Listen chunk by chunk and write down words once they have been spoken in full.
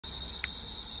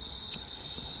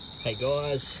Hey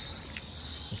guys,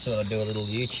 just thought I'd do a little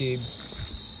YouTube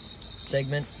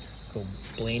segment called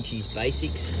Blancy's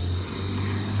Basics.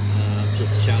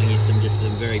 Just showing you some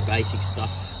very basic stuff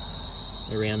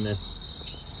around the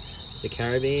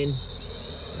caravan.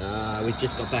 We've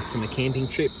just got back from a camping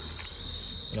trip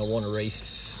and I want to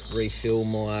refill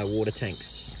my water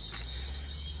tanks.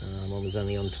 One was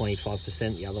only on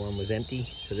 25%, the other one was empty.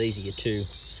 So these are your two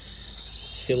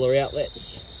filler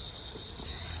outlets.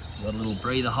 You've got a little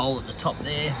breather hole at the top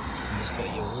there. You've just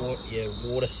got your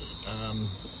water,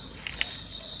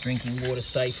 drinking water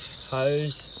safe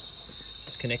hose.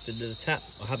 It's connected to the tap.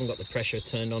 I haven't got the pressure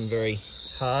turned on very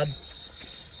hard.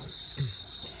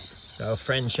 So a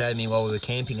friend showed me while we were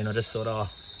camping and I just thought, oh,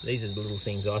 these are the little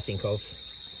things I think of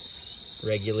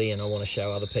regularly and I want to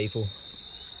show other people.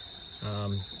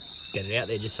 Get it out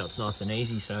there just so it's nice and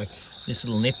easy. So this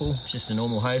little nipple, just a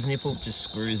normal hose nipple, just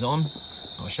screws on.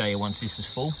 I'll show you once this is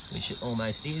full, which it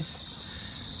almost is.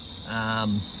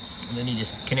 And then you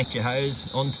just connect your hose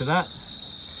onto that.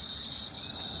 Just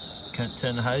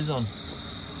turn the hose on.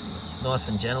 Nice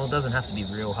and gentle, doesn't have to be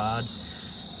real hard.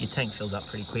 Your tank fills up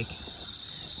pretty quick.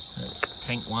 That's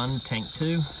tank 1, tank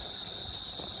 2.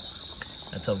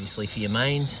 That's obviously for your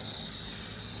mains.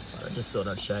 But I just thought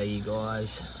I'd show you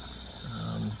guys.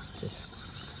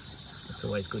 It's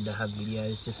always good to have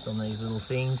videos just on these little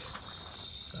things.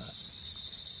 So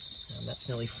that's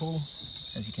nearly full.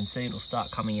 As you can see, it'll start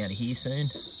coming out of here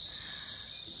soon,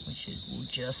 which it will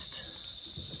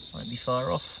won't be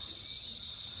far off.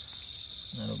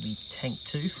 That'll be tank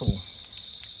 2 full.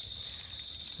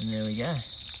 And there we go.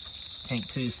 Tank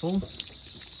 2 is full. So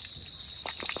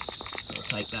I'll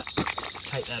take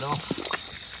that off.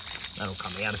 That'll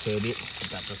come out a fair bit, but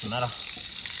that doesn't matter.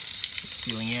 Just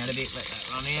spewing out a bit, let that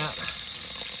run out.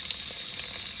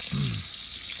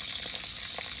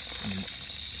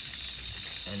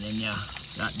 And then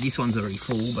this one's already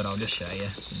full, but I'll just show you.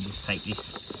 And just take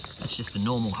this. That's just a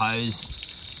normal hose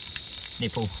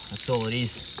nipple. That's all it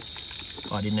is.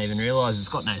 I didn't even realise it's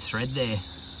got no thread there.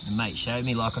 The mate showed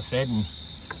me, like I said, and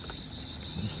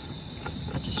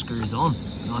that just screws on,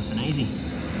 nice and easy.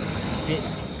 That's it.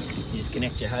 You just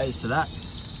connect your hose to that.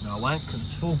 No, I won't because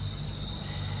it's full.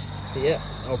 But yeah,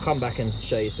 I'll come back and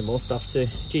show you some more stuff too.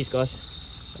 Cheers, guys.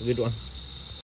 Have a good one.